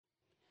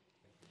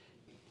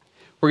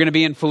We're going to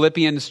be in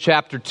Philippians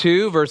chapter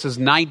 2, verses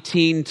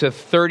 19 to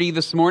 30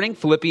 this morning.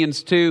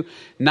 Philippians 2,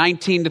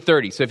 19 to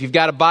 30. So if you've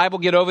got a Bible,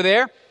 get over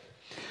there. A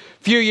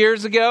few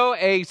years ago,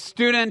 a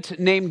student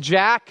named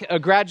Jack, a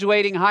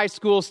graduating high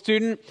school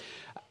student,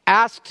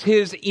 asked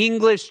his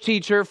English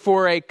teacher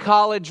for a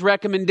college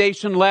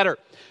recommendation letter.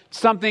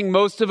 Something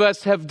most of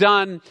us have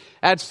done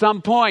at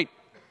some point.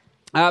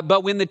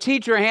 But when the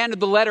teacher handed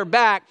the letter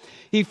back,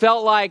 he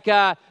felt like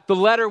the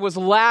letter was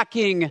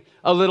lacking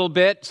a little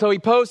bit. So he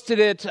posted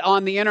it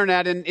on the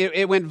internet, and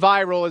it went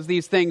viral, as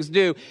these things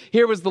do.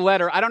 Here was the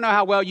letter. I don't know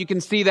how well you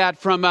can see that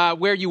from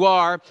where you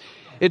are.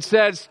 It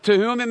says, "To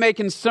whom it may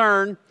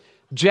concern,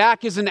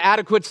 Jack is an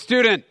adequate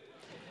student."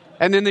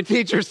 And then the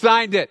teacher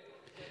signed it.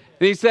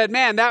 And he said,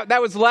 man, that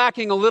was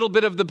lacking a little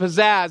bit of the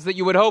pizzazz that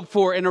you would hope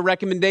for in a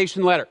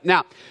recommendation letter.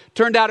 Now,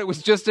 turned out it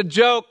was just a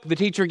joke. The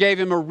teacher gave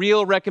him a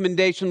real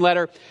recommendation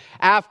letter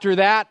after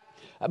that.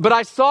 But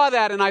I saw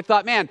that and I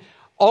thought, man,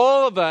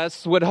 all of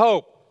us would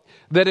hope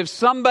that if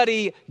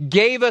somebody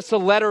gave us a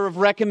letter of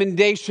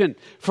recommendation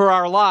for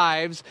our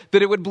lives,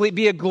 that it would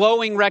be a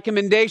glowing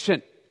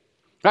recommendation.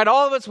 Right?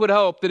 All of us would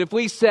hope that if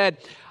we said,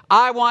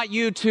 I want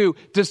you to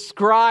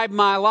describe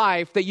my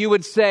life, that you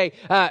would say,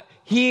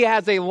 he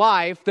has a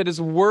life that is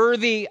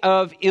worthy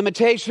of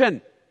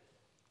imitation.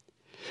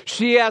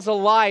 She has a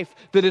life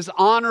that is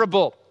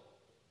honorable.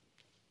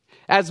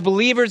 As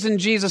believers in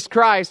Jesus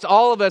Christ,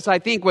 all of us, I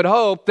think, would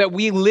hope that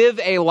we live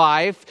a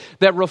life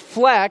that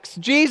reflects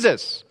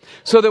Jesus.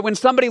 So that when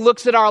somebody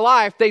looks at our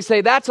life, they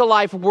say, that's a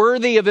life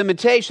worthy of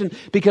imitation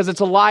because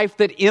it's a life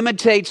that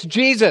imitates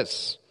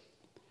Jesus.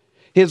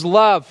 His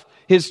love,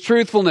 His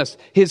truthfulness,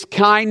 His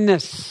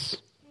kindness,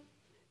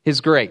 His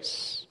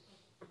grace.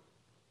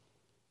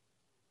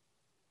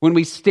 When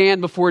we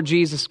stand before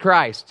Jesus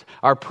Christ,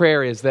 our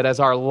prayer is that as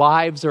our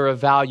lives are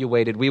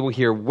evaluated, we will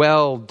hear,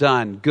 well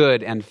done,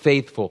 good and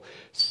faithful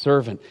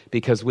servant,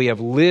 because we have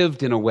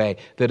lived in a way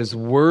that is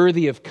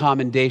worthy of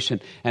commendation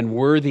and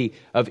worthy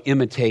of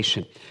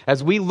imitation.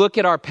 As we look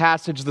at our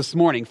passage this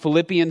morning,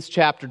 Philippians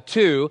chapter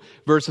 2,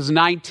 verses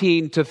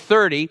 19 to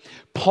 30,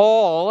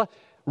 Paul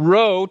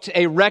wrote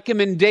a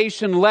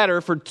recommendation letter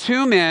for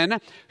two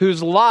men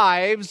whose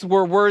lives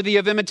were worthy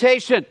of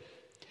imitation.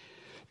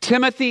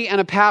 Timothy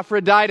and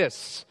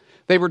Epaphroditus.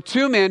 They were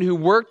two men who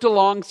worked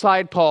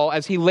alongside Paul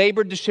as he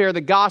labored to share the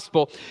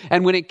gospel.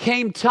 And when it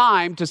came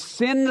time to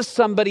send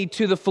somebody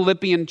to the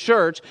Philippian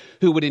church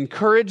who would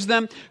encourage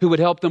them, who would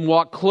help them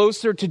walk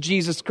closer to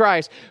Jesus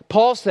Christ,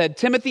 Paul said,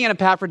 Timothy and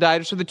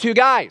Epaphroditus are the two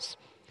guys.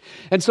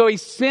 And so he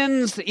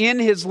sends in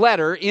his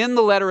letter, in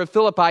the letter of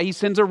Philippi, he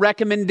sends a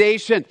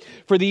recommendation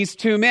for these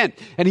two men.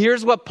 And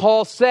here's what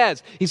Paul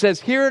says. He says,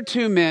 here are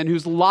two men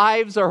whose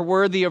lives are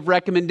worthy of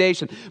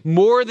recommendation.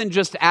 More than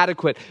just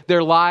adequate,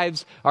 their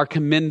lives are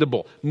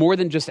commendable. More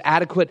than just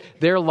adequate,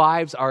 their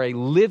lives are a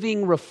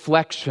living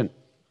reflection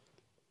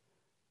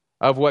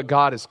of what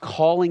God is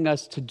calling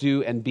us to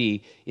do and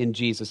be in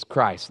Jesus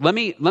Christ. Let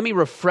me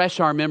refresh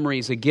our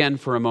memories again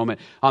for a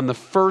moment on the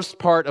first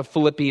part of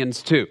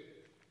Philippians 2.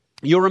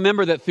 You'll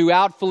remember that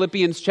throughout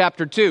Philippians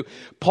chapter 2,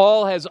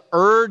 Paul has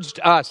urged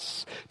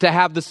us to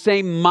have the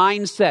same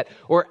mindset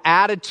or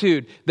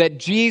attitude that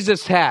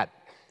Jesus had.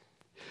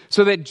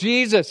 So that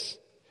Jesus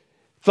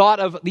thought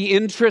of the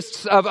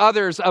interests of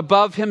others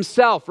above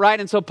himself, right?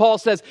 And so Paul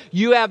says,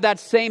 you have that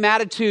same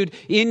attitude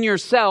in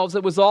yourselves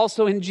that was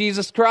also in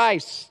Jesus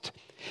Christ.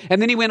 And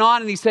then he went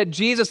on and he said,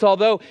 Jesus,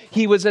 although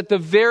he was at the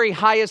very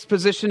highest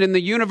position in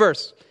the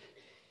universe,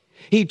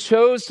 he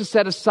chose to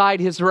set aside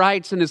his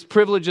rights and his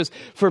privileges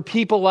for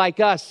people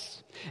like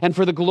us and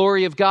for the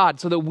glory of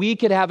God so that we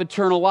could have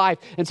eternal life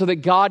and so that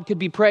God could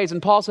be praised.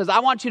 And Paul says,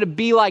 I want you to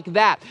be like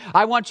that.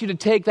 I want you to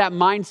take that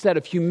mindset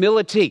of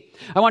humility.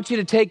 I want you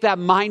to take that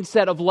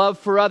mindset of love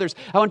for others.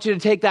 I want you to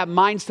take that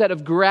mindset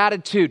of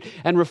gratitude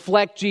and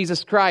reflect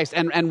Jesus Christ.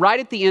 And right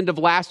at the end of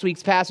last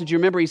week's passage, you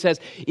remember he says,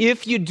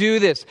 if you do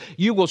this,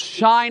 you will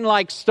shine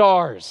like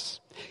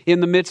stars in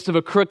the midst of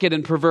a crooked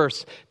and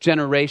perverse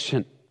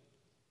generation.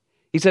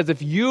 He says,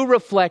 if you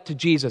reflect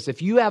Jesus,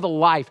 if you have a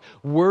life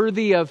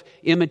worthy of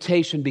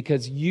imitation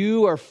because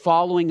you are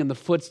following in the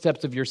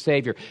footsteps of your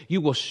Savior,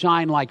 you will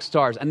shine like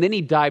stars. And then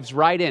he dives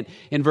right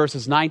in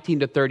verses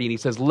 19 to 30, and he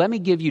says, let me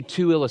give you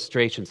two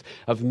illustrations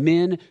of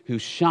men who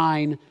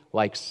shine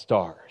like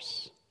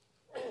stars.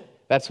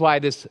 That's why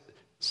this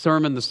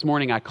sermon this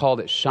morning, I called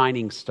it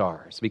Shining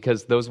Stars,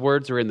 because those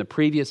words are in the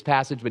previous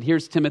passage, but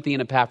here's Timothy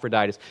and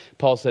Epaphroditus.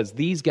 Paul says,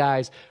 these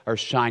guys are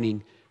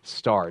shining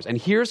stars. And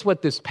here's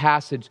what this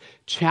passage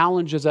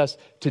challenges us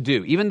to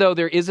do. Even though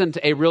there isn't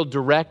a real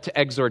direct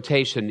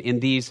exhortation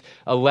in these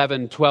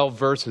 11, 12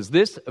 verses,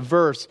 this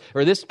verse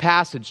or this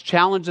passage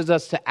challenges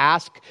us to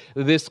ask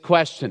this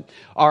question.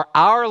 Are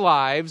our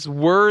lives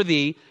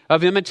worthy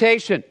of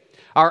imitation?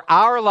 Are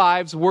our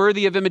lives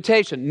worthy of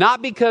imitation?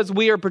 Not because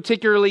we are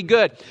particularly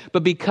good,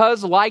 but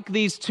because, like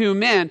these two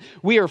men,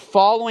 we are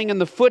following in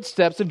the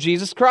footsteps of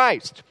Jesus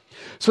Christ.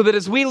 So that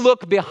as we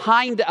look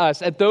behind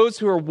us at those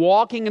who are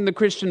walking in the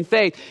Christian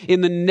faith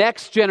in the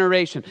next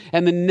generation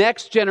and the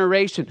next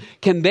generation,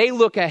 can they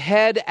look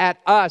ahead at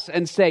us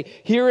and say,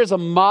 here is a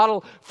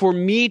model for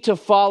me to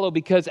follow,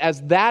 because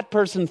as that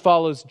person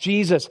follows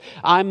Jesus,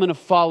 I'm going to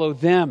follow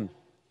them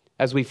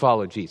as we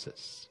follow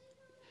Jesus.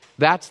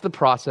 That's the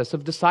process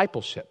of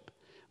discipleship.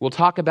 We'll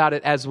talk about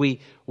it as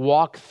we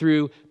walk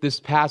through this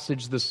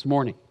passage this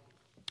morning.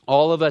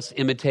 All of us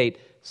imitate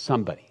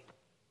somebody.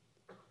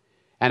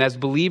 And as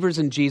believers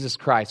in Jesus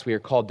Christ, we are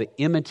called to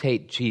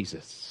imitate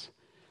Jesus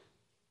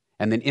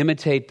and then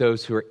imitate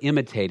those who are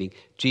imitating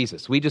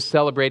Jesus. We just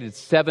celebrated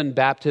 7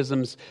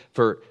 baptisms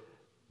for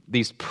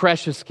these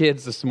precious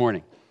kids this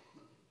morning.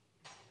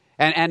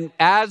 And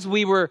as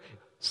we were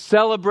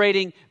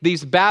celebrating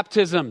these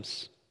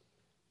baptisms,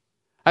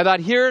 I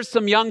thought, here's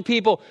some young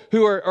people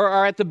who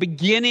are at the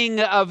beginning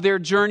of their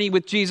journey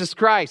with Jesus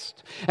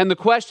Christ. And the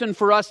question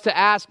for us to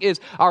ask is,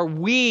 are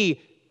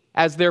we,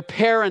 as their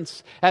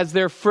parents, as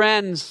their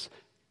friends,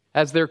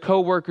 as their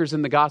co-workers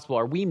in the gospel,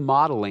 are we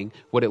modeling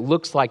what it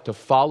looks like to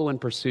follow and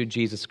pursue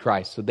Jesus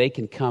Christ so they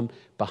can come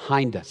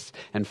behind us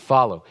and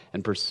follow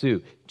and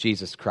pursue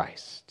Jesus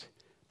Christ?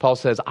 Paul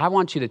says, I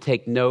want you to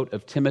take note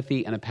of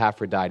Timothy and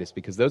Epaphroditus,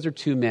 because those are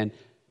 2 men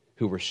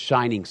who were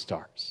shining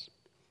stars.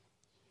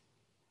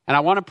 And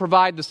I want to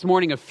provide this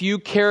morning a few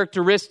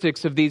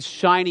characteristics of these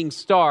shining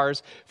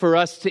stars for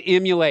us to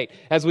emulate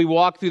as we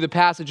walk through the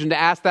passage, and to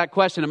ask that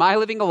question, am I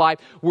living a life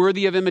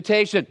worthy of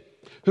imitation?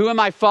 Who am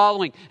I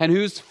following and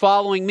who's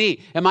following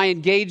me? Am I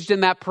engaged in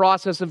that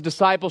process of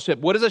discipleship?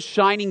 What does a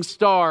shining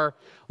star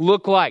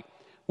look like?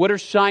 What are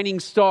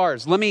shining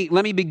stars? Let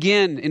me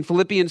begin in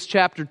Philippians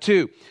chapter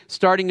 2,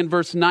 starting in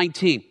verse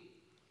 19.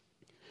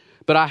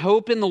 But I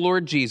hope in the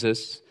Lord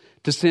Jesus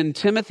to send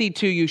Timothy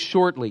to you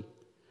shortly,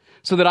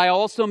 so that I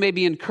also may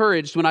be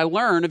encouraged when I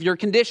learn of your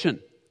condition.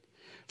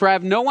 For I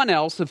have no one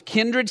else of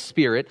kindred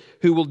spirit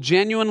who will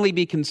genuinely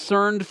be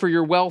concerned for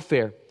your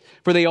welfare.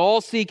 For they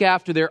all seek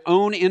after their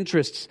own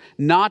interests,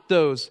 not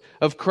those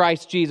of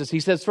Christ Jesus.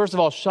 He says, first of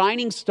all,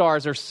 shining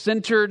stars are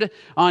centered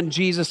on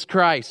Jesus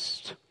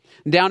Christ.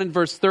 Down in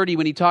verse 30,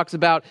 when he talks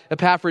about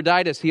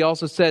Epaphroditus, he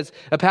also says,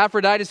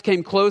 Epaphroditus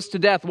came close to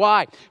death.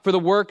 Why? For the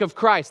work of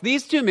Christ.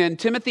 These 2 men,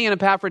 Timothy and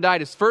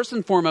Epaphroditus, first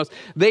and foremost,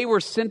 they were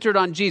centered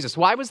on Jesus.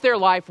 Why was their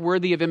life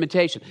worthy of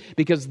imitation?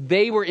 Because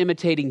they were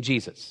imitating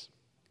Jesus.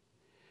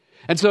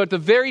 And so at the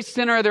very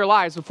center of their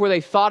lives, before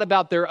they thought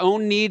about their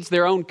own needs,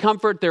 their own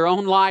comfort, their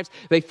own lives,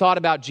 they thought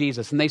about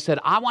Jesus. And they said,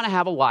 I want to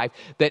have a life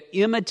that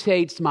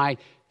imitates my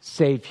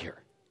Savior.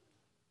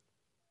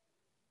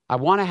 I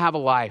want to have a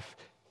life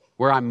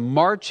where I'm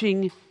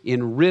marching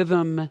in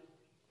rhythm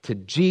to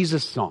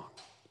Jesus' song.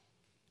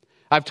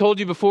 I've told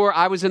you before,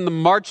 I was in the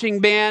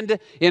marching band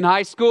in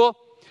high school.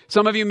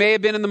 Some of you may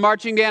have been in the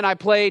marching band. I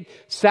played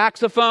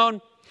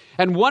saxophone.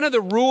 And one of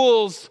the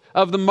rules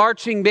of the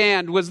marching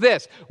band was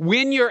this: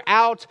 when you're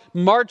out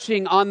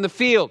marching on the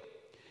field,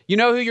 you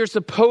know who you're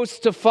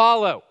supposed to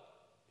follow?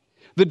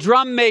 The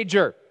drum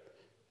major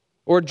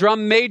or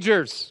drum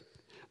majors.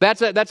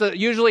 That's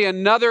usually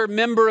another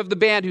member of the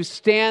band who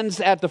stands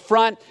at the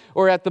front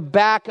or at the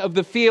back of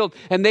the field,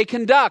 and they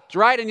conduct,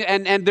 right?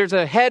 And there's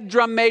a head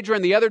drum major,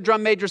 and the other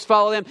drum majors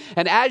follow them.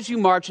 And as you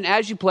march and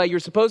as you play, you're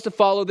supposed to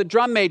follow the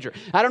drum major.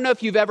 I don't know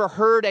if you've ever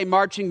heard a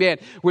marching band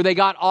where they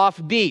got off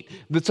beat,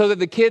 so that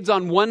the kids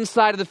on one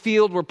side of the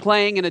field were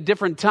playing in a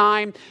different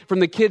time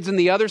from the kids in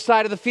the other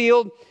side of the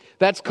field.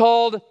 That's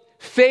called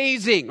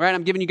phasing, right?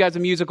 I'm giving you guys a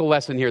musical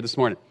lesson here this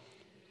morning.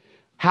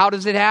 How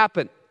does it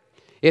happen?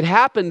 It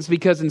happens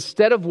because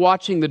instead of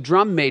watching the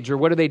drum major,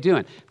 what are they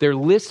doing? They're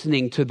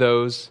listening to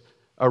those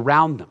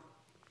around them,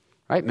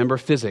 right? Remember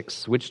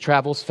physics. Which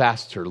travels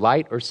faster,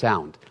 light or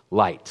sound?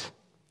 Light.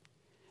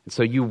 And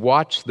so you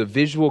watch the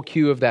visual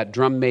cue of that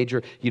drum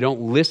major. You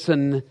don't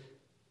listen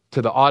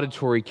to the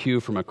auditory cue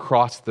from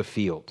across the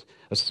field,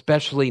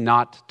 especially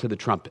not to the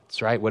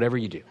trumpets, right? Whatever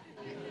you do.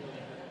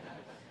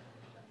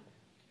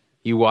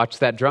 You watch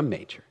that drum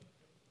major.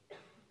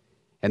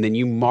 And then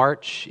you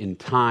march in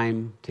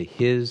time to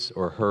his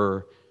or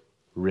her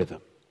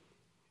rhythm.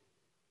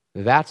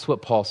 That's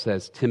what Paul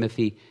says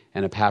Timothy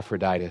and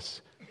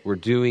Epaphroditus were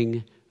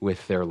doing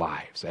with their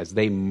lives. As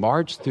they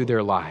marched through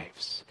their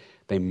lives,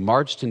 they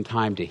marched in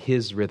time to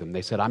his rhythm.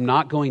 They said, I'm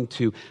not going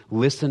to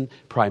listen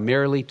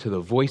primarily to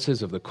the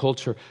voices of the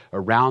culture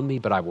around me,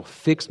 but I will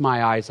fix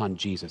my eyes on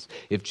Jesus.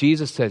 If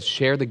Jesus says,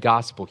 share the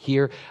gospel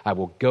here, I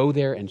will go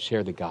there and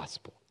share the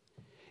gospel.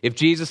 If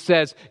Jesus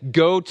says,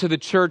 go to the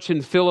church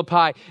in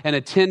Philippi and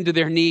attend to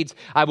their needs,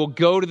 I will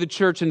go to the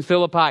church in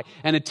Philippi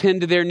and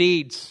attend to their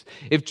needs.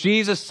 If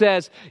Jesus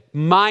says,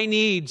 my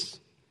needs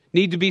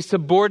need to be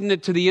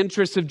subordinate to the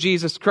interests of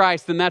Jesus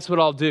Christ, then that's what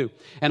I'll do.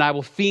 And I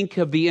will think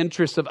of the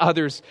interests of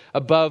others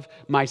above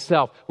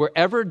myself.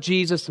 Wherever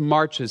Jesus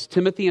marches,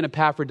 Timothy and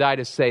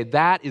Epaphroditus say,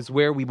 that is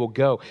where we will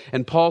go.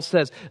 And Paul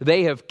says,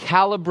 they have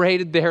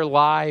calibrated their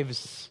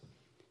lives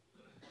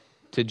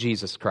to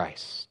Jesus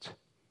Christ.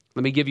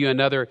 Let me give you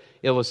another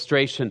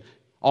illustration.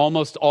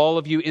 Almost all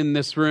of you in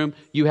this room,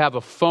 you have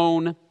a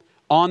phone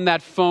On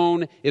that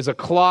phone is a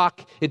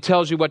clock. It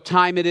tells you what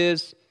time it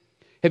is.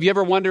 Have you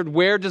ever wondered,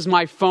 where does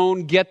my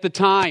phone get the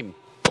time?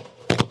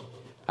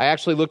 I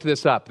actually looked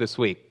this up this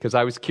week because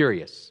I was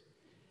curious.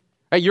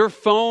 Your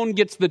phone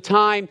gets the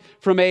time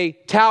from a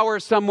tower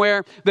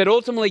somewhere that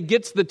ultimately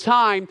gets the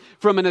time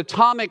from an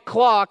atomic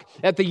clock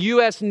at the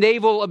U.S.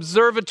 Naval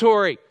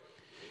Observatory.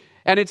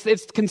 And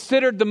it's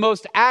considered the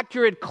most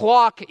accurate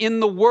clock in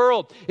the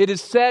world. It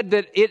is said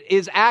that it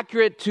is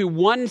accurate to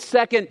 1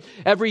 second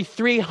every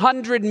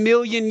 300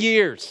 million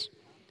years.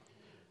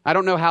 I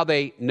don't know how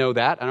they know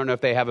that. I don't know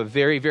if they have a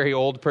very, very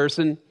old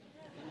person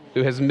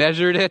who has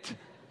measured it.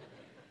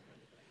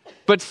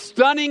 But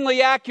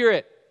stunningly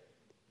accurate.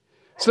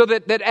 So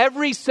that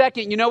every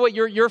second, you know what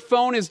your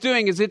phone is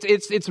doing is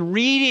it's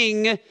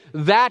reading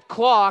that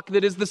clock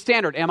that is the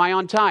standard. Am I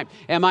on time?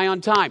 Am I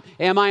on time?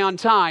 Am I on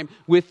time?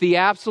 With the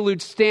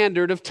absolute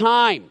standard of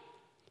time.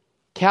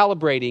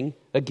 Calibrating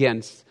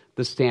against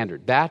the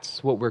standard.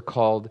 That's what we're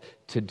called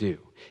to do.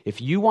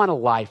 If you want a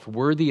life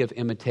worthy of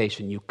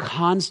imitation, you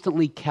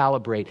constantly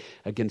calibrate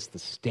against the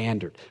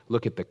standard.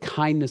 Look at the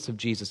kindness of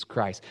Jesus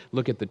Christ.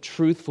 Look at the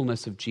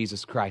truthfulness of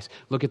Jesus Christ.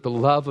 Look at the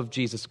love of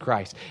Jesus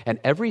Christ. And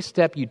every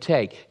step you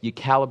take, you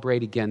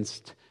calibrate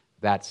against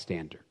that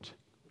standard.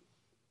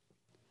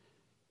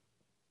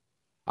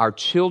 Our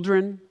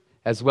children,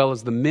 as well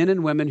as the men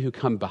and women who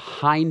come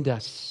behind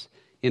us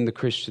in the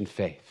Christian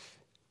faith,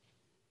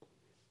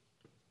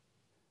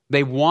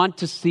 they want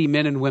to see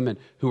men and women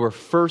who are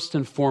first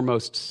and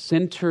foremost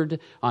centered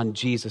on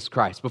Jesus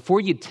Christ.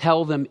 Before you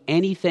tell them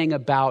anything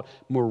about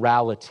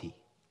morality,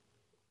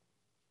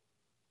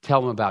 tell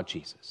them about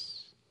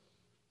Jesus.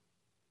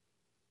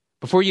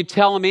 Before you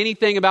tell them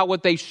anything about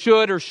what they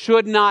should or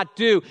should not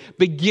do,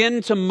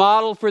 begin to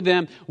model for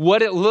them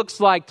what it looks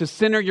like to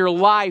center your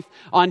life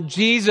on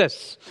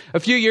Jesus. A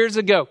few years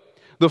ago,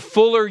 the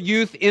Fuller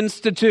Youth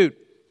Institute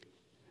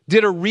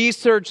did a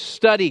research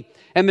study,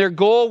 and their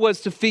goal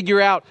was to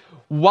figure out,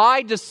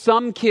 why do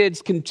some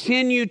kids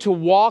continue to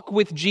walk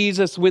with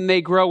Jesus when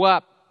they grow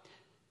up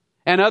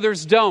and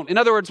others don't? In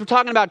other words, we're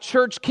talking about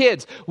church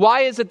kids.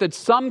 Why is it that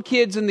some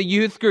kids in the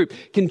youth group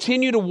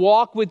continue to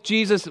walk with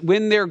Jesus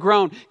when they're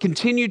grown,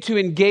 continue to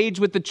engage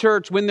with the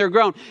church when they're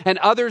grown, and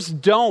others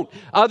don't?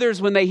 Others,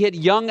 when they hit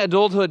young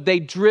adulthood, they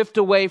drift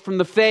away from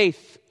the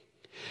faith.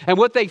 And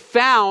what they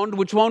found,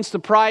 which won't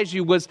surprise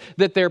you, was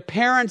that their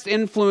parents'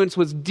 influence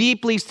was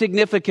deeply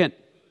significant.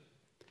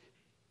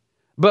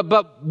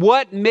 But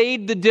what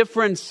made the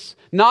difference?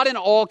 Not in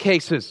all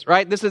cases,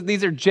 right?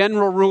 These are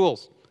general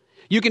rules.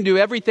 You can do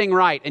everything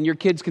right and your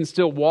kids can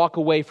still walk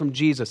away from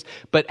Jesus.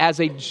 But as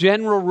a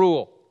general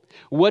rule,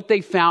 what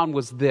they found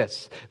was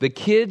this. The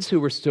kids who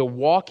were still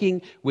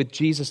walking with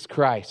Jesus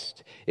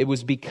Christ, it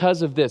was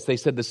because of this. They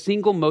said the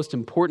single most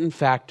important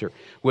factor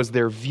was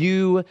their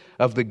view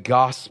of the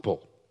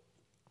gospel.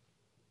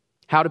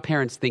 How do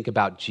parents think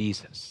about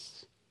Jesus?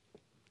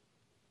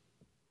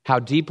 How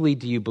deeply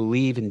do you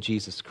believe in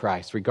Jesus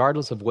Christ?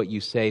 Regardless of what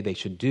you say they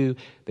should do,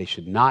 they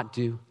should not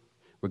do.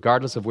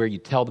 Regardless of where you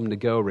tell them to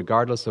go,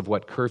 regardless of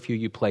what curfew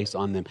you place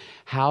on them.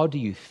 How do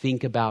you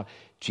think about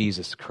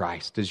Jesus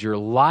Christ? Does your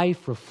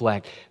life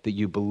reflect that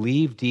you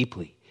believe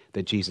deeply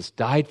that Jesus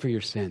died for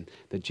your sin,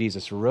 that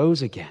Jesus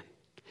rose again,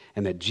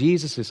 and that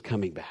Jesus is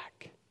coming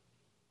back?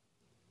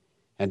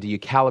 And do you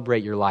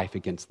calibrate your life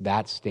against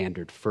that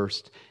standard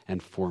first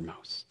and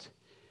foremost?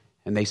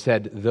 And they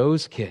said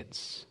those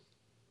kids,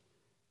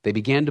 they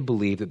began to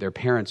believe that their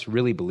parents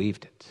really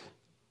believed it.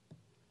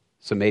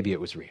 So maybe it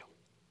was real.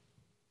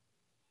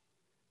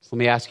 So let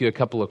me ask you a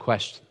couple of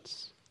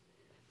questions.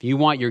 If you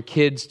want your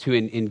kids to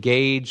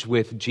engage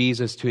with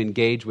Jesus, to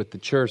engage with the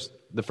church,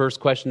 the first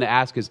question to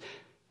ask is,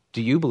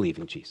 do you believe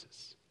in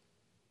Jesus?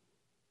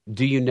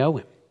 Do you know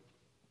him?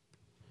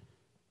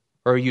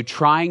 Or are you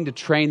trying to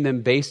train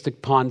them based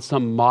upon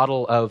some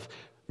model of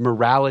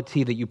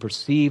morality that you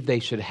perceive they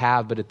should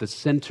have, but at the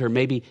center,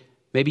 maybe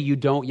you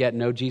don't yet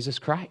know Jesus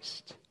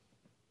Christ?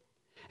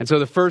 And so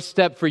the first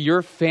step for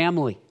your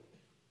family,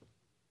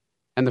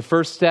 and the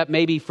first step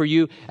maybe for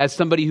you as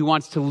somebody who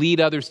wants to lead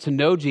others to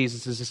know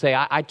Jesus, is to say,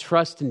 I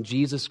trust in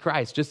Jesus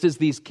Christ. Just as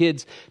these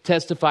kids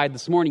testified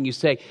this morning, you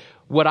say,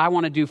 what I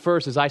want to do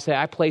first is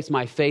I place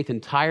my faith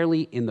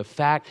entirely in the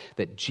fact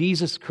that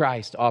Jesus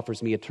Christ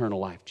offers me eternal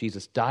life.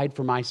 Jesus died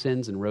for my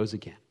sins and rose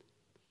again.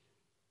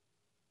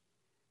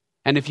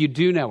 And if you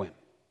do know him,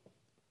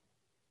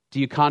 do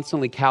you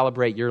constantly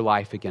calibrate your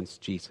life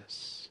against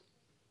Jesus?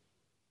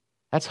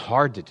 That's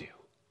hard to do.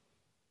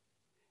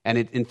 And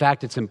in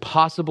fact, it's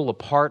impossible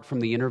apart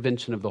from the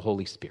intervention of the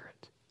Holy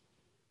Spirit.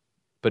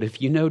 But if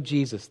you know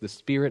Jesus, the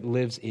Spirit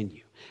lives in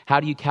you.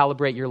 How do you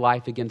calibrate your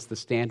life against the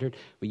standard?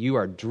 Well, you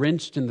are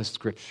drenched in the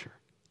Scripture.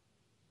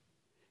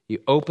 You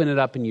open it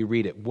up and you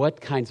read it. What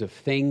kinds of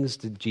things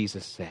did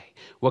Jesus say?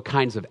 What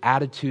kinds of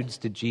attitudes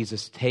did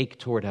Jesus take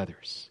toward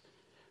others?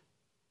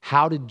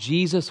 How did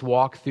Jesus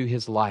walk through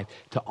his life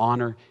to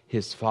honor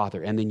his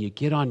Father? And then you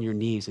get on your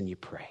knees and you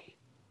pray.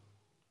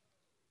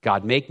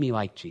 God, make me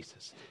like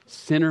Jesus.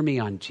 Center me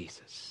on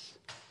Jesus.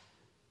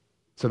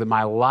 so that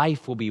my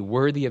life will be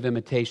worthy of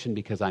imitation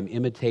because I'm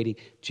imitating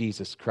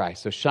Jesus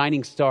Christ. So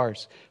shining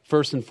stars,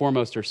 first and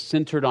foremost, are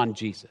centered on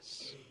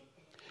Jesus.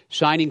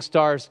 Shining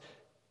stars,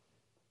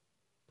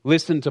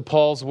 listen to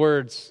Paul's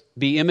words,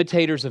 be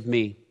imitators of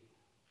me,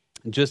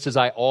 just as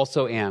I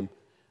also am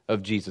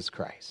of Jesus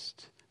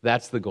Christ.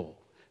 That's the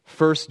goal.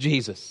 First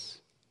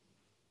Jesus,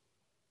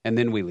 and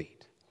then we lead.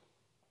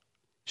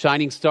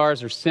 Shining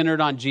stars are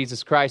centered on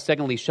Jesus Christ.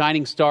 Secondly,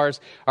 shining stars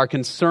are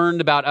concerned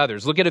about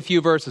others. Look at a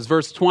few verses.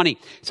 Verse 20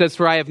 says,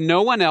 "For I have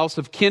no one else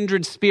of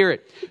kindred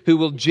spirit who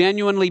will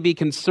genuinely be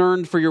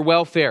concerned for your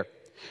welfare.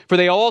 For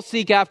they all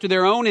seek after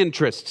their own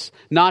interests,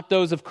 not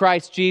those of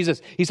Christ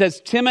Jesus." He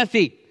says,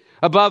 Timothy,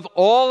 above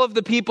all of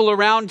the people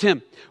around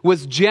him,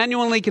 was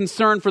genuinely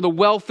concerned for the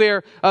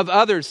welfare of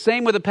others.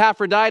 Same with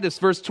Epaphroditus.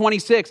 Verse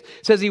 26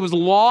 says he was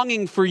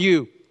longing for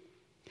you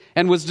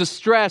and was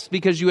distressed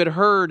because you had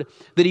heard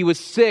that he was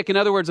sick. In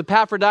other words,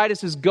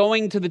 Epaphroditus is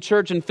going to the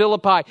church in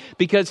Philippi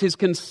because his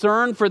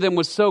concern for them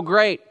was so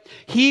great.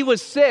 He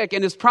was sick,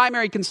 and his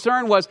primary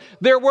concern was,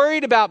 they're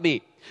worried about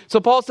me. So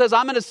Paul says,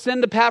 I'm going to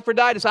send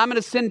Epaphroditus, I'm going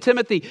to send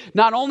Timothy,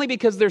 not only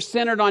because they're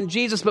centered on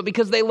Jesus, but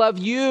because they love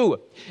you.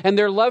 And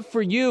their love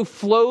for you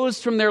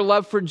flows from their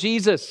love for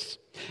Jesus.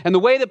 And the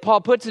way that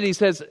Paul puts it, he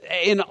says,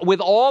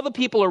 with all the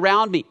people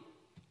around me,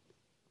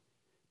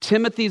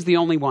 Timothy's the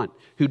only one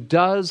who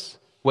does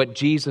what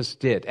Jesus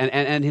did.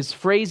 And his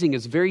phrasing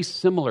is very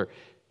similar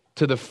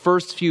to the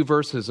first few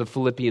verses of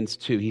Philippians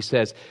 2. He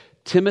says,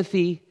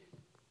 Timothy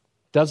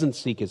doesn't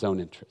seek his own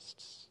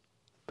interests,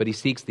 but he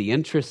seeks the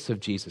interests of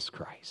Jesus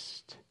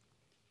Christ.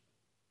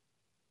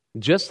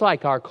 Just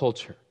like our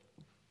culture.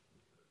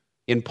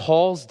 In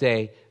Paul's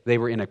day, they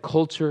were in a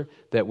culture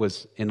that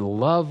was in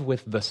love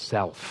with the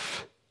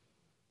self.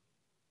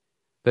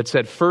 That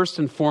said, first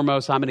and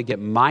foremost, I'm going to get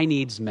my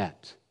needs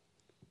met.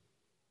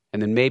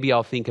 And then maybe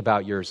I'll think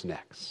about yours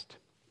next.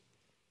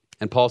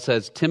 And Paul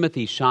says,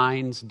 Timothy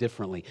shines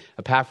differently.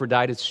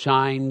 Epaphroditus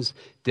shines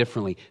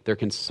differently. They're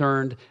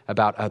concerned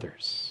about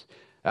others.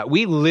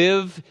 We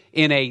live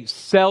in a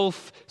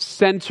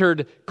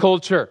self-centered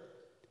culture.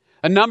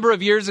 A number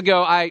of years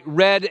ago, I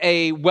read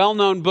a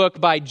well-known book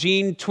by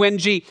Gene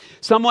Twenge,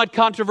 somewhat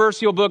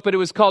controversial book, but it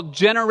was called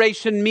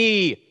Generation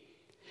Me.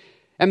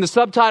 And the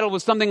subtitle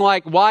was something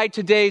like, Why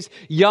Today's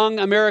Young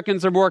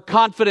Americans Are More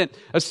Confident,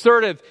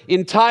 Assertive,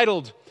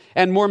 Entitled,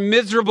 and More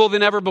Miserable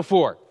Than Ever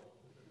Before.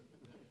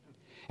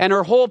 And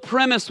her whole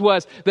premise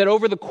was that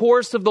over the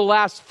course of the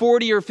last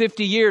 40 or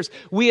 50 years,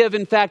 we have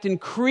in fact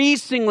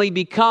increasingly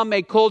become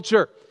a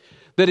culture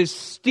that is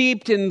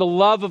steeped in the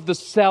love of the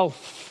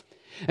self.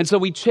 And so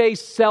we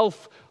chase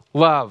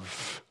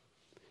self-love,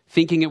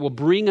 thinking it will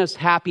bring us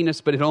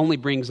happiness, but it only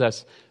brings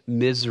us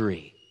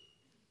misery.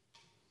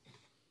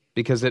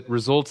 Because it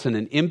results in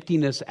an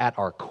emptiness at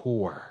our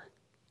core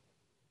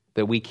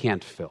that we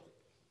can't fill.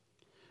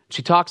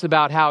 She talks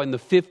about how in the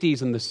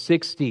 50s and the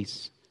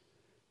 60s,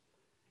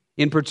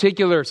 in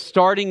particular,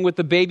 starting with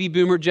the baby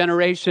boomer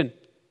generation,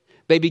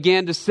 they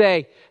began to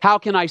say, how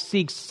can I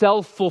seek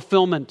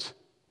self-fulfillment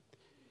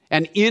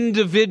and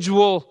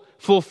individual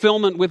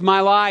fulfillment with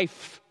my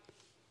life?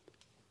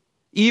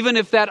 Even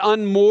if that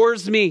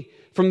unmoors me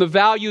from the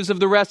values of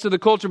the rest of the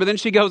culture. But then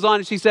she goes on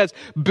and she says,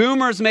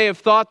 boomers may have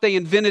thought they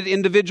invented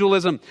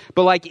individualism,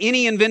 but like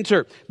any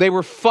inventor, they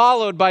were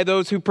followed by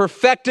those who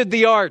perfected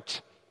the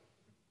art.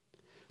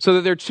 So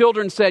that their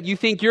children said, you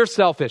think you're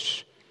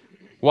selfish?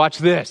 Watch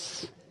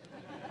this.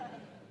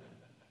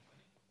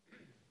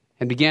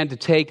 And began to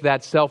take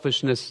that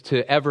selfishness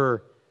to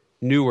ever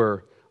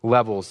newer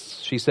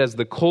levels. She says,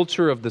 the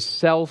culture of the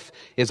self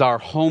is our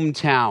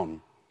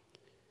hometown.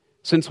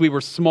 Since we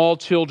were small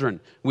children,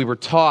 we were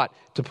taught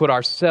to put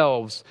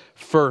ourselves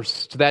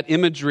first. That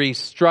imagery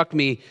struck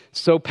me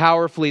so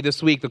powerfully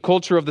this week. The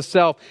culture of the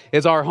self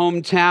is our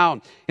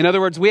hometown. In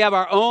other words, we have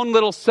our own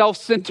little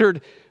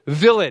self-centered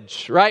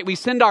village, right? We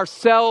send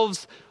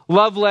ourselves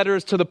love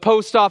letters to the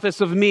post office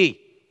of me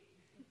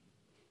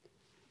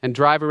and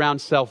drive around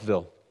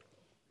Selfville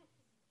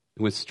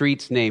with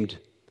streets named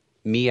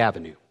Me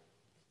Avenue.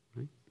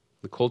 Right?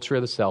 The culture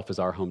of the self is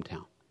our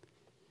hometown.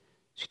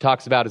 She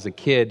talks about as a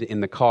kid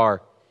in the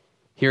car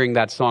hearing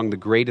that song, The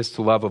Greatest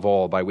Love of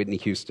All by Whitney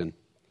Houston.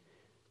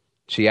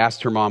 She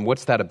asked her mom,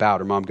 what's that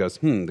about? Her mom goes,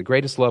 the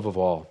greatest love of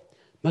all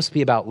must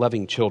be about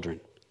loving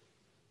children.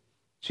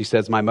 She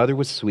says, my mother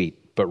was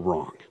sweet, but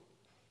wrong.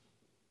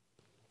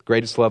 The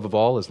greatest love of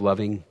all is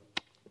loving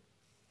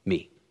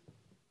me.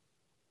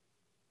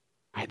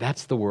 Right,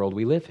 that's the world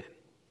we live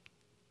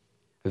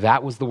in.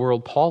 That was the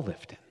world Paul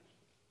lived in.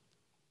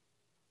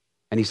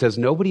 And he says,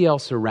 nobody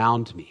else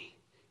around me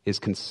is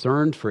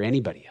concerned for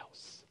anybody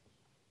else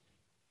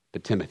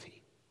but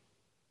Timothy.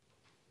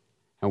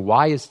 And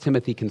why is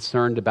Timothy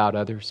concerned about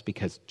others?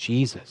 Because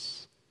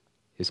Jesus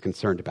is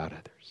concerned about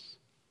others.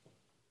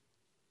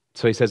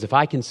 So he says, if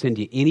I can send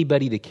you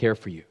anybody to care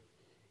for you,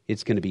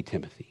 it's going to be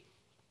Timothy.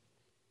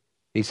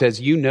 He says,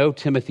 you know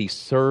Timothy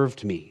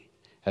served me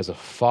as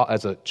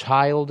a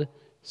child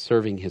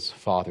serving his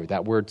father.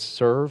 That word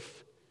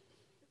serve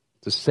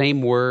It's the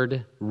same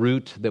word,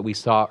 root, that we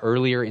saw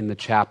earlier in the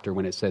chapter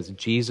when it says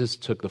Jesus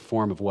took the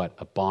form of what?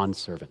 A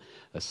bondservant,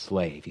 a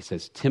slave. He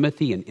says,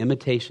 Timothy, in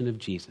imitation of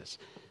Jesus,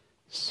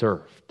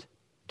 served,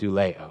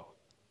 douleo.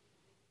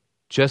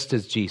 Just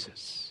as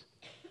Jesus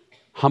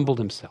humbled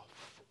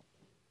himself,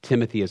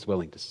 Timothy is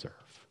willing to serve.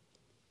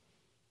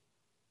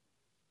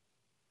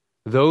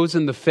 Those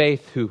in the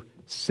faith who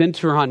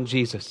center on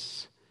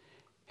Jesus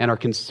and are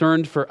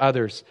concerned for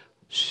others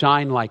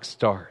shine like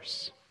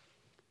stars.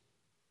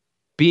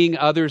 Being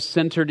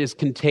others-centered is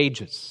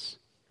contagious.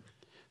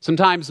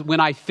 Sometimes when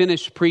I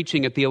finish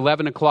preaching at the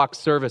 11 o'clock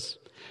service,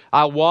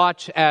 I'll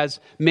watch as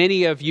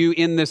many of you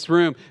in this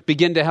room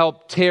begin to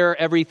help tear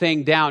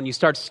everything down. You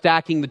start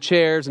stacking the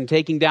chairs and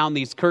taking down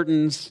these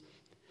curtains.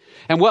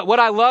 And what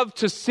I love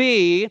to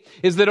see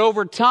is that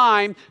over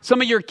time,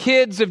 some of your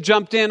kids have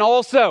jumped in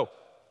also.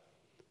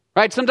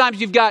 Right?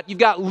 Sometimes you've got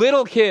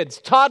little kids,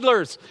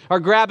 toddlers are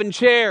grabbing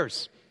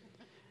chairs.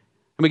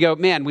 And we go,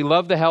 man, we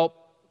love the help,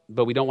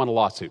 but we don't want a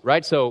lawsuit,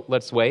 right? So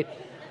let's wait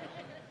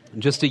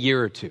just a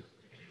year or two.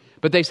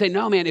 But they say,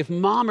 no, man, if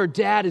mom or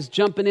dad is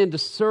jumping in to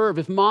serve,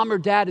 if mom or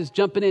dad is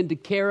jumping in to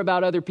care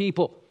about other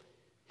people,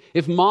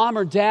 if mom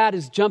or dad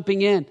is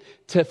jumping in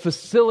to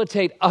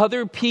facilitate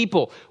other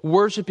people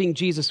worshiping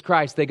Jesus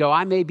Christ, they go,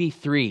 I may be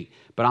 3,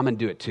 but I'm going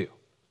to do it too.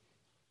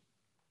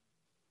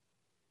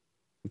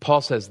 And Paul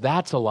says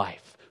that's a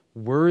life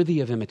worthy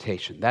of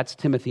imitation. That's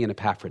Timothy and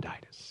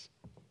Epaphroditus.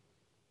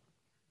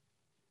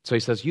 So he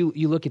says, you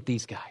look at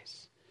these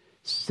guys,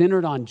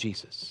 centered on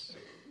Jesus,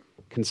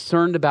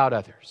 concerned about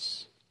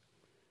others.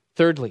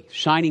 Thirdly,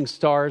 shining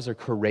stars are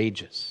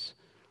courageous.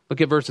 Look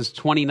at verses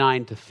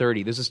 29 to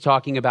 30. This is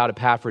talking about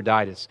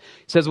Epaphroditus.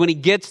 It says, when he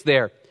gets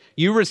there,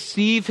 you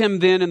receive him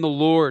then in the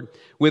Lord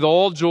with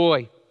all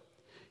joy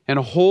and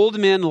hold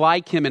men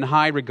like him in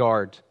high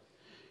regard,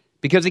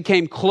 because he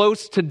came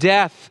close to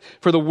death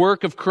for the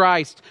work of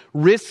Christ,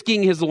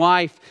 risking his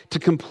life to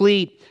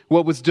complete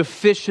what was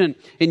deficient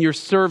in your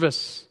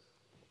service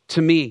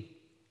to me.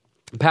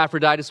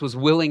 Epaphroditus was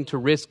willing to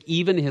risk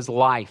even his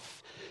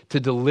life to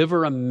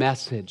deliver a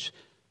message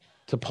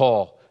to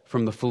Paul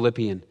from the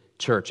Philippian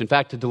church. In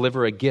fact, to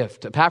deliver a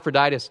gift.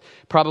 Epaphroditus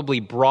probably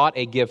brought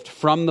a gift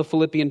from the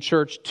Philippian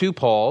church to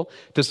Paul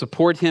to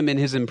support him in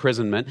his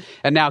imprisonment.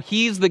 And now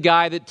he's the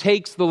guy that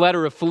takes the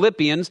letter of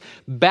Philippians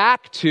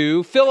back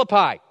to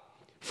Philippi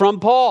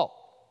from Paul.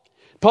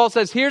 Paul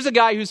says, here's a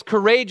guy who's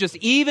courageous,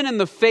 even in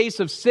the face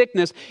of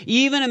sickness,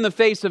 even in the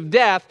face of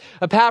death.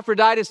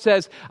 Epaphroditus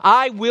says,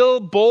 I will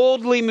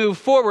boldly move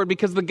forward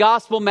because the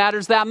gospel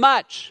matters that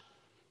much.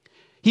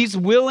 He's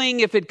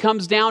willing, if it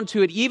comes down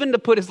to it, even to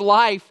put his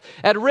life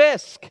at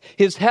risk,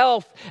 his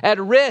health at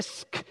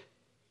risk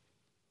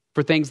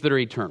for things that are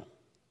eternal.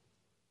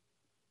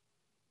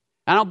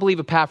 I don't believe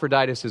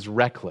Epaphroditus is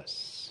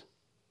reckless.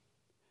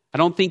 I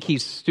don't think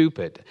he's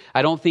stupid.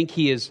 I don't think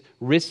he is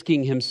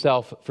risking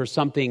himself for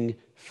something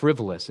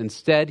frivolous.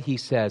 Instead, he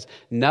says,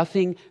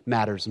 nothing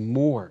matters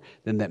more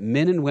than that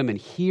men and women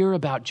hear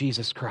about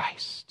Jesus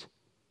Christ.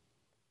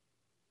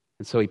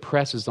 And so he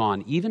presses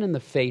on, even in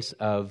the face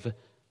of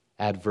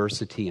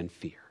adversity and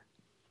fear.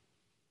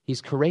 He's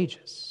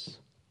courageous.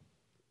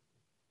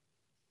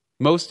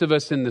 Most of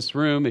us in this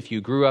room, if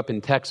you grew up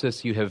in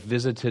Texas, you have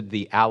visited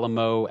the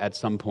Alamo at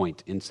some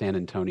point in San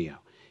Antonio.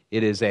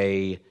 It is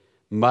a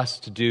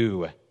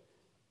must-do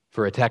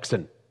for a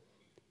Texan.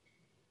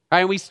 All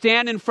right, and we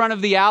stand in front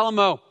of the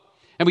Alamo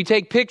and we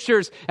take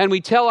pictures and we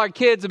tell our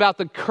kids about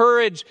the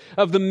courage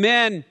of the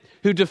men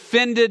who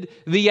defended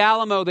the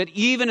Alamo, that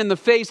even in the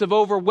face of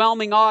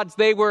overwhelming odds,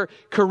 they were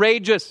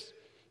courageous.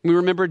 We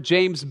remember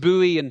James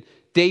Bowie and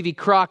Davy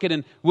Crockett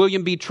and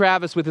William B.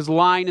 Travis with his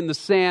line in the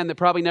sand that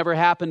probably never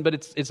happened, but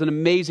it's an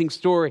amazing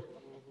story.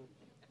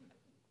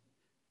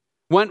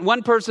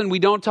 One person we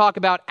don't talk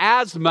about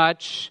as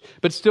much,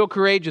 but still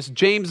courageous,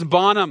 James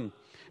Bonham,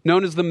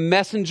 known as the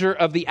messenger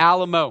of the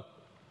Alamo.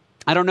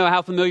 I don't know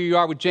how familiar you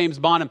are with James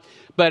Bonham,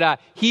 but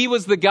he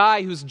was the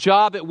guy whose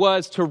job it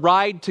was to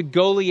ride to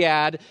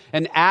Goliad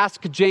and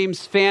ask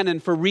James Fannin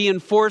for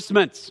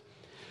reinforcements.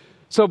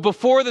 So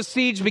before the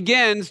siege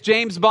begins,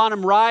 James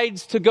Bonham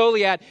rides to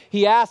Goliad.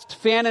 He asked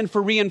Fannin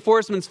for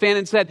reinforcements.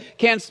 Fannin said,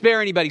 can't spare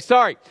anybody,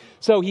 sorry.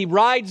 So he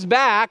rides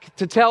back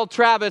to tell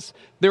Travis,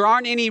 there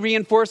aren't any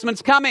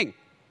reinforcements coming.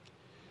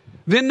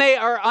 Then they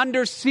are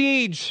under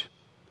siege.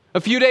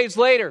 A few days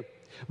later,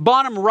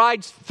 Bonham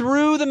rides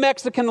through the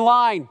Mexican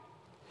line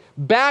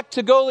back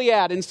to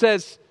Goliad and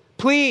says,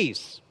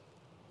 please.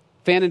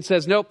 Fannin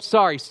says, nope,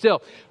 sorry,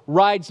 still.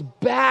 Rides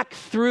back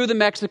through the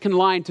Mexican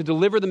line to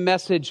deliver the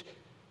message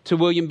to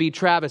William B.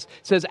 Travis.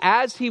 It says,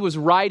 as he was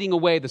riding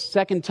away the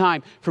second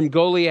time from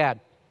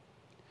Goliad,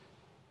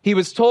 he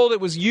was told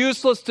it was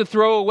useless to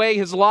throw away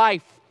his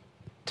life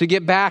to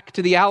get back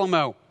to the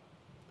Alamo,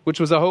 which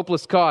was a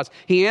hopeless cause.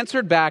 He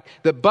answered back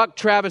that Buck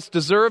Travis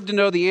deserved to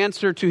know the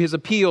answer to his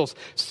appeals,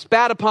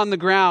 spat upon the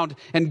ground,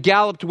 and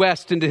galloped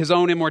west into his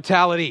own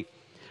immortality.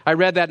 I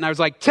read that and I was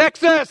like,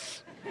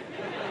 Texas!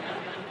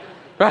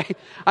 Right?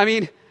 I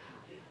mean,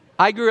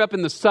 I grew up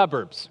in the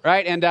suburbs,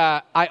 right? And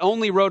I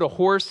only rode a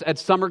horse at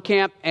summer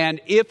camp. And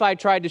if I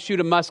tried to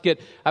shoot a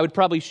musket, I would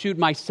probably shoot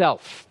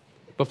myself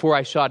before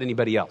I shot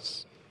anybody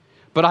else.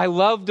 But I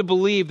love to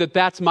believe that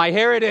that's my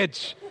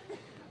heritage,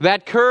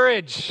 that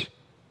courage.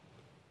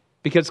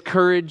 Because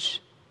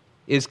courage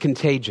is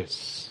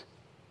contagious.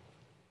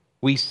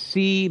 We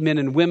see men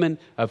and women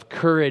of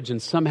courage,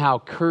 and somehow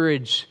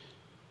courage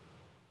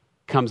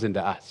comes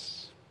into us.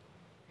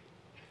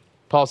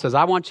 Paul says,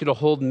 I want you to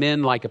hold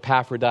men like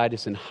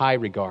Epaphroditus in high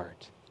regard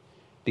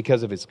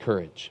because of his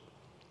courage.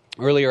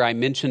 Earlier, I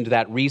mentioned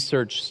that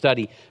research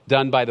study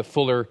done by the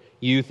Fuller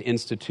Youth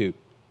Institute.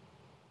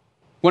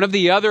 One of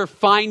the other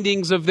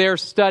findings of their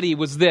study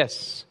was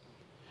this.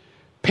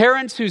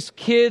 Parents whose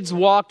kids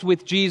walked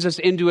with Jesus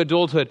into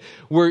adulthood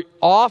were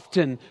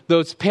often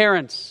those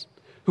parents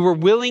who were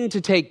willing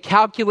to take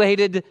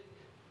calculated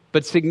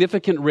but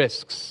significant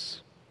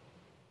risks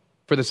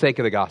for the sake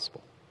of the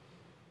gospel.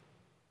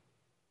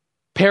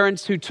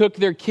 Parents who took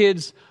their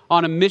kids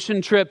on a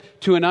mission trip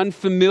to an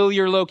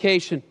unfamiliar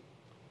location.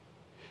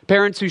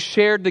 Parents who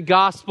shared the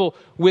gospel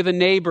with a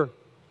neighbor,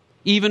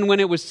 even when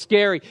it was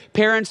scary.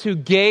 Parents who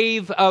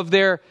gave of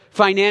their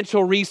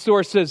financial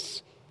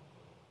resources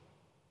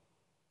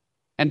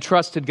and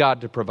trusted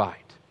God to provide.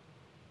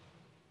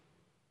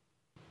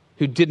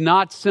 Who did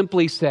not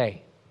simply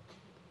say,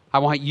 I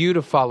want you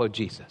to follow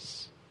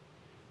Jesus,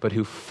 but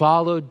who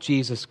followed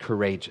Jesus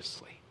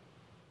courageously.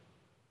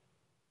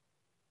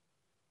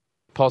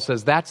 Paul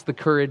says that's the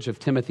courage of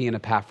Timothy and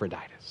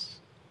Epaphroditus.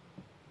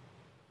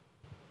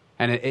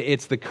 And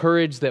it's the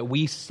courage that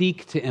we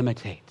seek to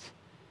imitate,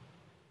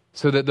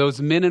 so that those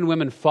men and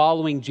women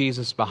following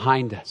Jesus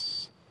behind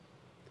us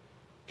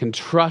can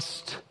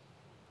trust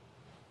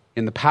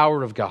in the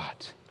power of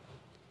God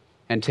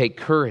and take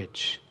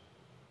courage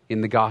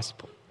in the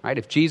gospel. Right?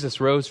 If Jesus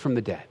rose from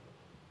the dead,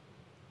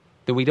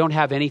 then we don't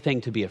have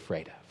anything to be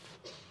afraid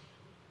of.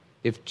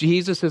 If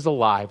Jesus is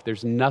alive,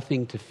 there's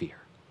nothing to fear.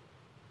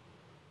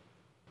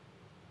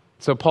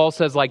 So Paul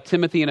says, like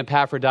Timothy and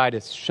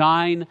Epaphroditus,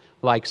 shine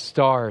like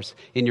stars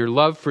in your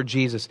love for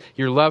Jesus,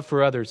 your love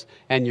for others,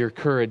 and your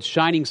courage.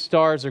 Shining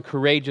stars are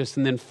courageous.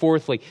 And then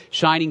fourthly,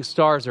 shining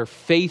stars are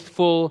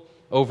faithful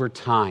over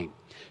time.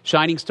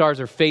 Shining stars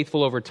are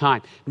faithful over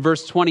time. In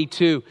verse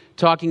 22,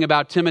 talking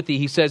about Timothy,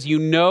 he says, you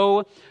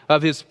know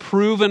of his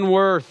proven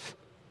worth,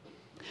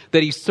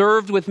 that he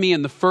served with me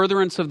in the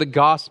furtherance of the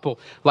gospel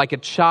like a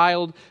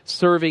child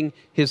serving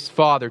his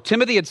father.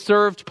 Timothy had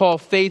served Paul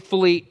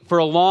faithfully for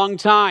a long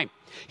time.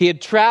 He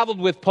had traveled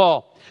with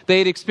Paul. They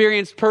had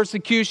experienced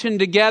persecution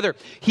together.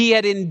 He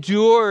had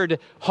endured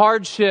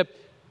hardship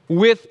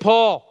with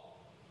Paul.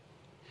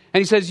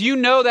 And he says, you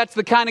know that's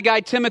the kind of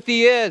guy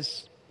Timothy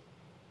is.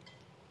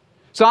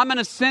 So I'm going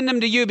to send him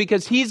to you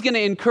because he's going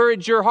to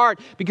encourage your heart.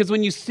 Because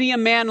when you see a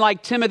man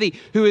like Timothy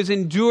who has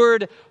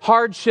endured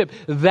hardship,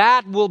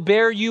 that will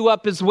bear you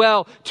up as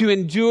well to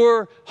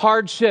endure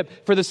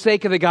hardship for the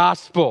sake of the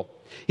gospel.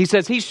 He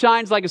says he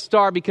shines like a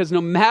star because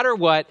no matter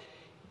what,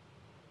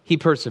 he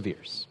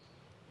perseveres.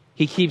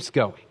 He keeps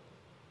going.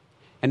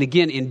 And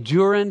again,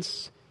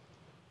 endurance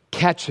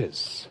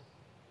catches,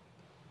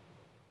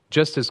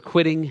 just as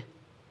quitting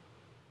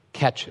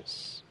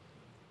catches.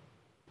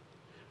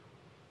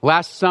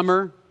 Last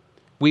summer,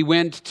 we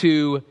went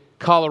to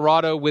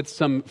Colorado with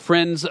some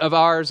friends of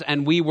ours,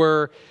 and we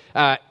were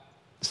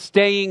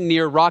staying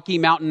near Rocky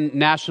Mountain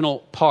National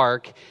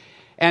Park.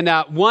 And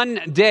one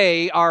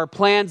day, our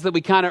plans that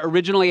we kind of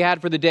originally had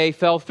for the day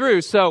fell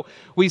through. So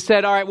we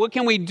said, all right, what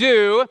can we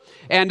do?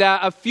 And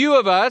a few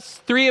of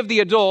us, 3 of the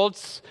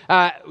adults,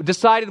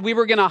 decided we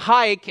were going to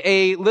hike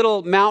a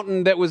little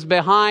mountain that was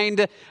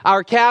behind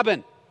our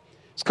cabin.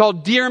 It's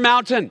called Deer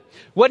Mountain.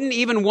 Wasn't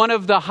even one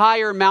of the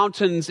higher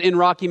mountains in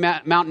Rocky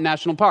Mountain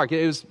National Park.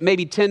 It was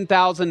maybe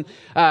 10,000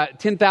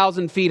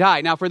 feet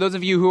high. Now, for those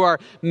of you who are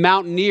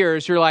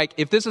mountaineers, you're like,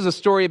 if this is a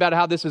story about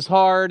how this is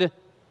hard,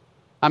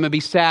 I'm going to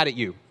be sad at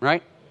you,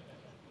 right?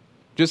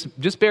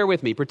 Just bear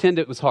with me. Pretend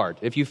it was hard.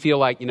 If you feel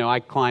like, I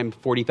climbed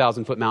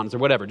 40,000 foot mountains or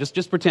whatever,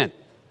 just pretend,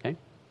 okay?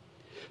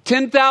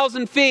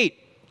 10,000 feet.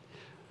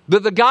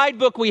 The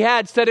guidebook we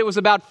had said it was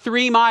about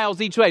 3 miles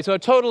each way, so a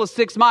total of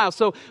 6 miles.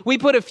 So we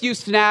put a few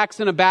snacks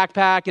in a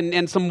backpack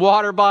and some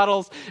water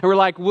bottles, and we're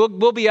like,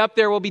 we'll be up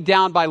there, we'll be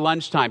down by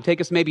lunchtime. Take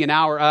us maybe an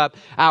hour up,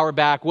 hour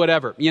back,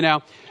 whatever,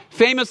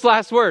 Famous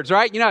last words,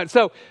 right?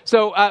 So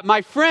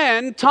my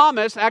friend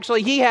Thomas,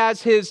 actually, he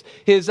has his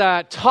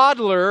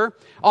toddler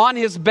on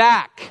his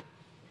back.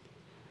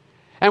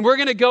 And we're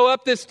going to go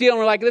up this deal, and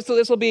we're like, this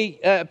will be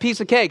a piece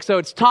of cake. So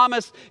it's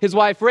Thomas, his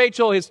wife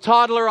Rachel, his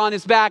toddler on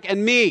his back,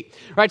 and me.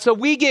 Right? So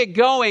we get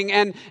going,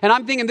 and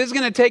I'm thinking this is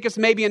going to take us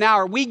maybe an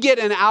hour. We get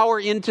an hour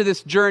into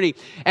this journey,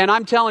 and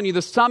I'm telling you,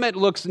 the summit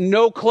looks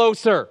no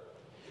closer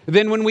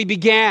than when we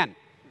began.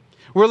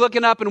 We're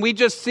looking up, and we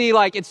just see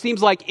it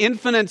seems like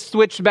infinite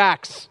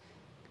switchbacks.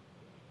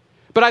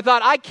 But I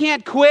thought, I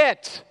can't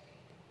quit.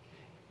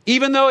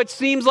 Even though it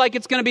seems like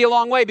it's going to be a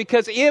long way,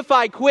 because if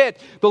I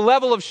quit, the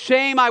level of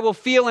shame I will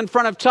feel in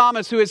front of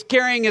Thomas, who is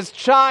carrying his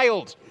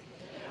child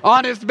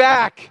on his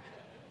back.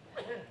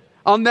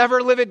 I'll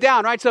never live it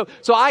down, right? So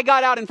I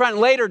got out in front.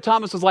 And later,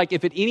 Thomas was like,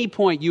 if at any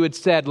point you had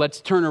said,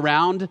 let's turn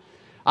around,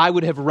 I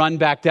would have run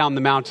back down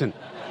the mountain.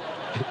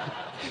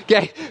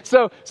 Okay,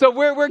 so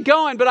we're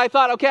going, but I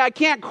thought, okay, I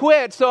can't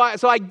quit. So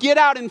I get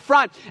out in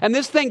front, and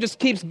this thing just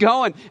keeps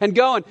going and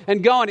going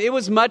and going. It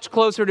was much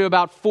closer to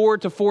about 4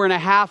 to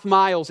 4.5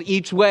 miles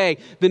each way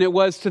than it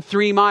was to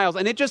 3 miles.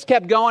 And it just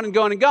kept going and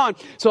going and going.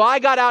 So I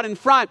got out in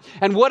front,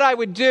 and what I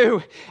would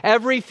do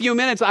every few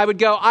minutes, I would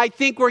go, I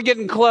think we're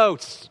getting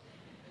close.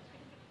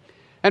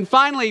 And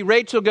finally,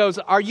 Rachel goes,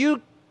 Are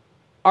you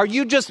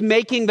just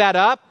making that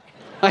up?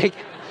 Like,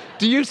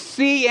 do you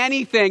see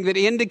anything that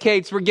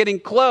indicates we're getting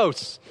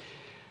close?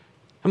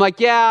 I'm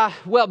like, yeah,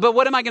 well, but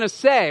what am I going to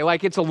say?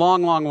 Like, it's a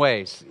long, long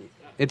ways.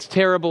 It's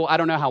terrible. I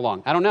don't know how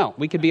long. I don't know.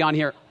 We could be on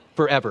here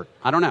forever.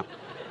 I don't know.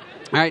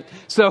 All right.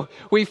 So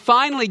we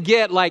finally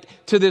get like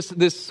to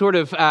this sort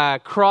of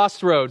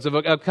crossroads of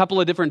a couple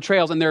of different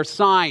trails, and there are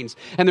signs.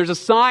 And there's a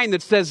sign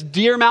that says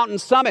Deer Mountain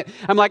Summit.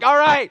 I'm like, all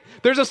right,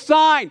 there's a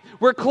sign.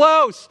 We're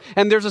close.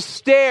 And there's a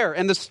stair,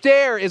 and the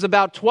stair is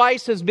about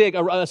twice as big,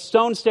 a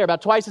stone stair,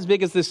 about twice as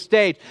big as this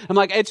stage. I'm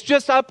like, it's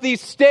just up these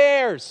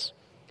stairs.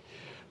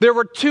 There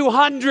were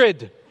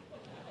 200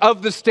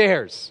 of the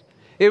stairs.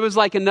 It was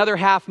like another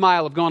half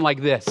mile of going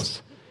like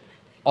this,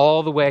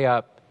 all the way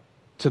up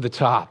to the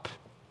top.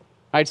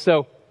 All right,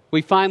 so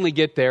we finally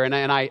get there, and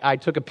I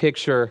took a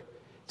picture.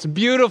 It's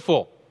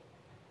beautiful.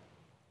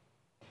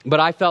 But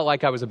I felt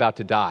like I was about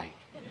to die.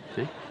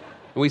 Okay?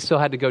 And we still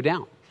had to go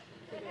down.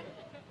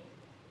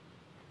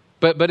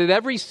 But at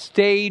every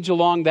stage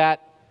along that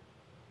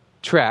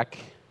trek,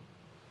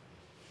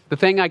 the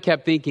thing I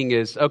kept thinking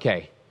is,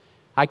 okay,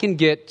 I can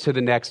get to the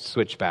next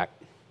switchback.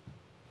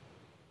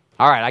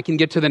 All right, I can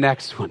get to the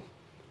next one.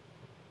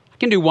 I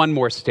can do one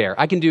more stair.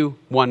 I can do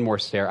one more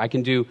stair. I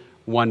can do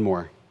one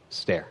more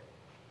stair.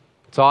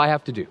 That's all I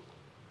have to do.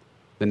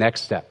 The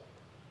next step,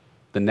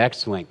 the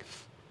next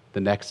length, the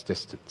next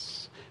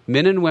distance.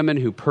 Men and women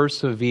who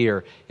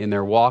persevere in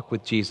their walk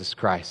with Jesus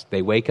Christ,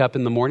 they wake up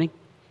in the morning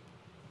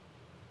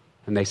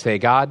and they say,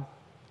 God,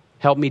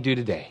 help me do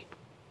today.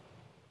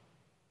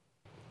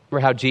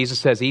 Remember how Jesus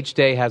says each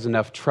day has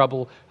enough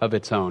trouble of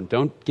its own.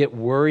 Don't get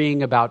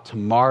worrying about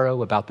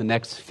tomorrow, about the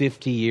next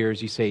 50 years.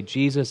 You say,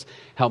 Jesus,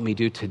 help me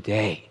do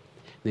today.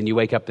 Then you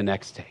wake up the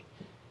next day.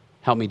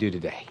 Help me do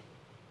today.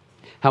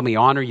 Help me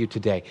honor you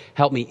today.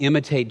 Help me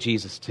imitate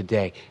Jesus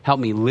today. Help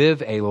me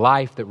live a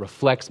life that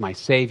reflects my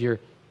Savior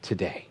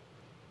today.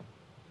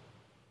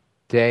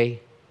 Day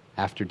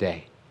after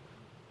day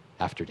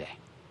after day.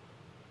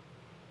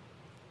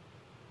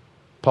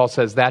 Paul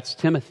says that's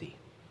Timothy.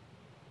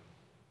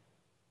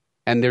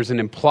 And there's an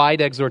implied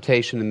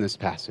exhortation in this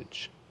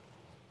passage.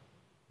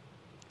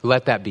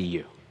 Let that be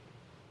you.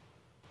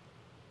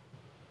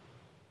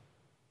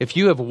 If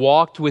you have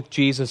walked with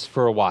Jesus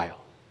for a while,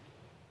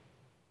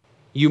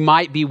 you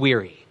might be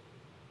weary.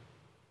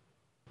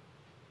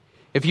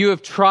 If you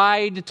have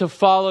tried to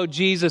follow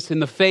Jesus in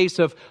the face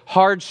of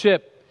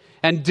hardship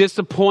and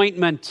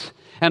disappointment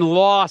and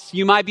loss,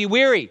 you might be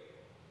weary.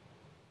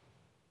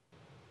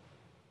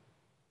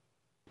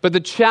 But the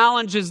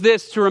challenge is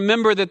this, to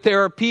remember that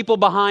there are people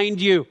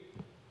behind you.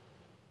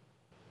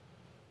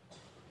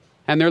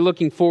 And they're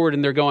looking forward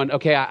and they're going,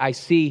 okay, I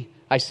see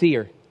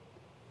her.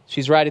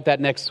 She's right at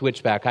that next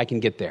switchback. I can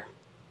get there.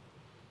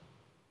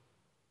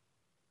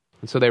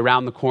 And so they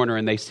round the corner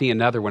and they see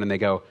another one and they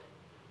go,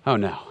 oh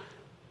no.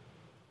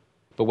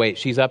 But wait,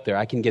 she's up there.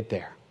 I can get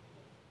there.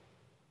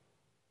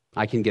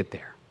 I can get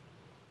there.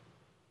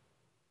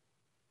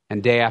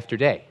 And day after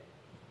day,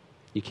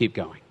 you keep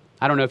going.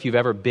 I don't know if you've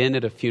ever been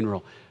at a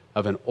funeral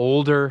of an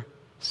older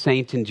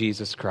saint in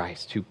Jesus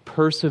Christ who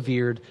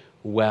persevered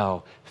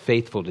well,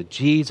 faithful to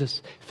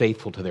Jesus,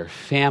 faithful to their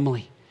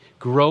family,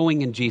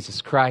 growing in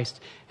Jesus Christ,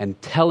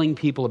 and telling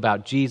people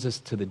about Jesus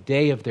to the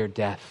day of their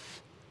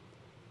death.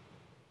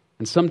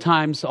 And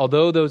sometimes,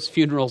 although those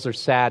funerals are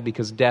sad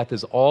because death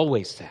is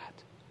always sad,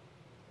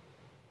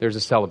 there's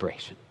a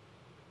celebration.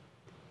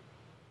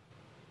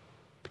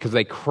 Because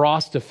they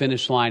crossed a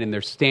finish line and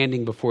they're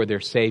standing before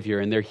their Savior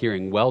and they're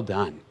hearing, well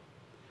done,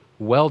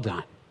 well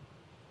done.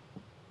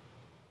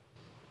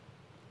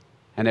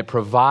 And it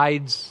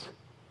provides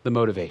the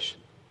motivation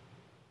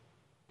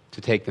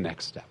to take the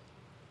next step.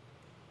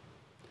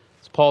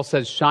 As Paul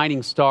says,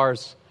 shining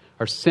stars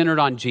are centered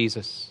on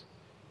Jesus,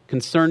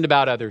 concerned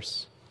about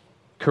others,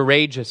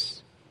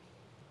 courageous,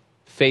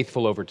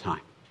 faithful over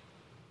time.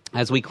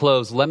 As we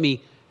close, let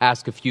me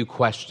ask a few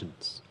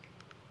questions.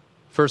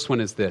 First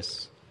one is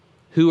this: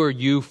 who are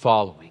you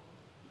following?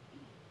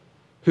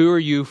 Who are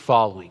you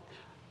following?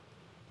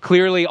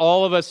 Clearly,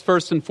 all of us,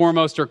 first and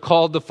foremost, are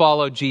called to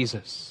follow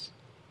Jesus.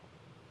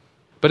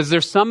 But is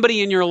there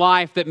somebody in your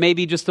life that may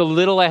be just a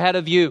little ahead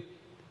of you,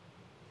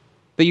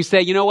 that you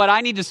say, you know what, I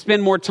need to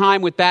spend more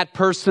time with that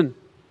person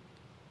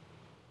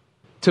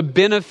to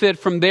benefit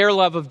from their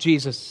love of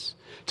Jesus,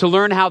 to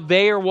learn how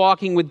they are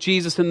walking with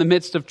Jesus in the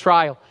midst of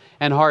trial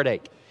and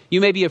heartache?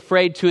 You may be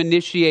afraid to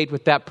initiate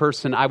with that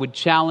person. I would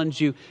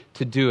challenge you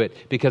to do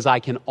it, because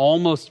I can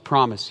almost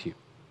promise you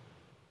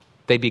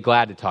they'd be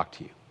glad to talk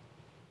to you.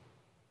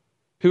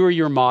 Who are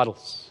your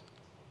models?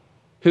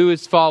 Who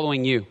is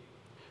following you?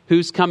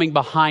 Who's coming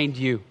behind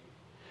you?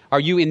 Are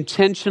you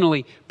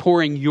intentionally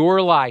pouring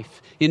your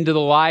life into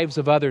the lives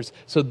of others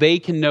so they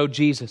can know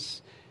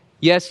Jesus?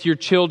 Yes, your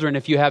children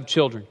if you have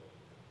children,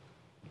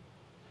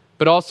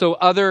 but also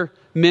other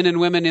men and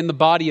women in the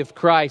body of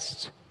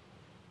Christ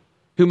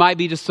who might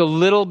be just a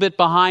little bit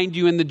behind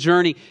you in the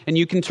journey, and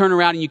you can turn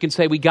around and you can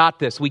say, we got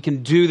this, we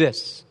can do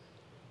this.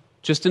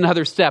 Just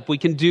another step, we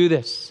can do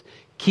this.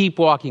 Keep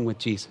walking with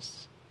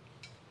Jesus.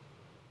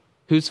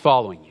 Who's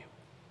following you?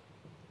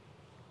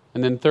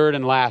 And then third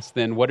and last,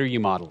 then, what are you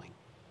modeling?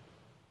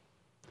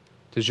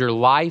 Does your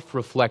life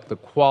reflect the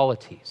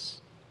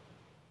qualities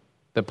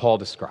that Paul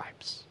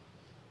describes?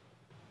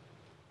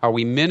 Are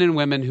we men and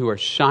women who are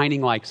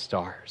shining like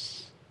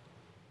stars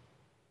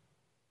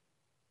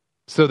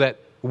so that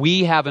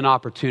we have an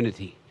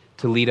opportunity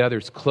to lead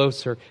others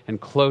closer and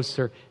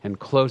closer and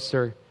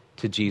closer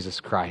to Jesus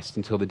Christ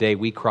until the day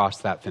we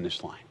cross that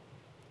finish line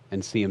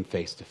and see Him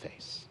face to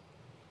face?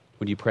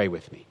 Would you pray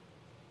with me?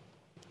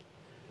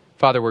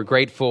 Father, we're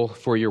grateful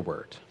for your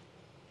word.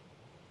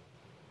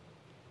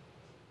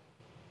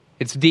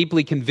 It's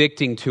deeply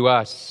convicting to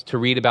us to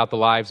read about the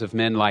lives of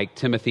men like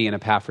Timothy and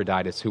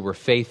Epaphroditus who were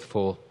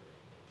faithful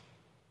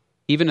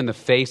even in the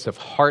face of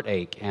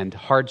heartache and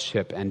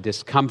hardship and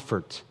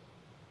discomfort,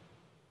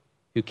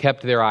 who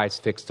kept their eyes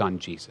fixed on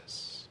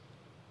Jesus.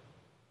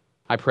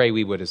 I pray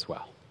we would as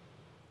well.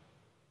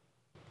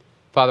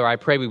 Father, I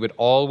pray we would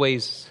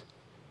always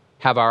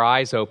have our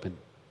eyes open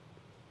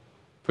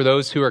for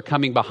those who are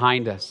coming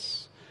behind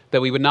us,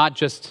 that we would not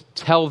just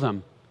tell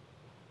them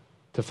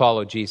to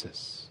follow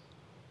Jesus,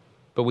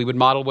 but we would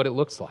model what it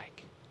looks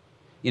like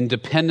in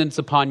dependence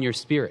upon your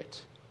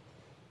Spirit.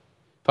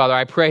 Father,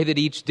 I pray that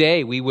each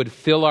day we would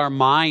fill our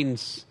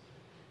minds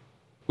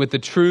with the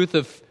truth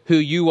of who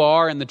you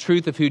are and the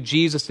truth of who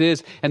Jesus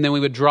is, and then we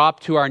would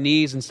drop to our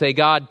knees and say,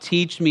 God,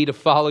 teach me to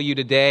follow you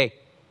today.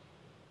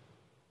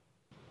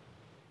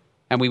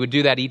 And we would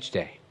do that each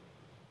day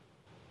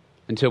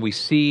until we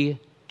see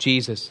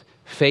Jesus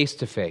face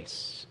to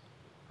face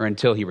or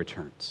until he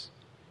returns.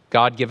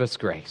 God, give us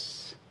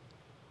grace,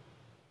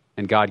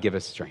 and God, give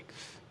us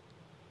strength.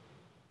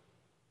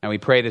 And we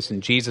pray this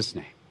in Jesus'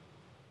 name.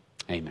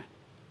 Amen.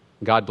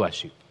 God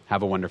bless you.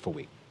 Have a wonderful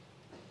week.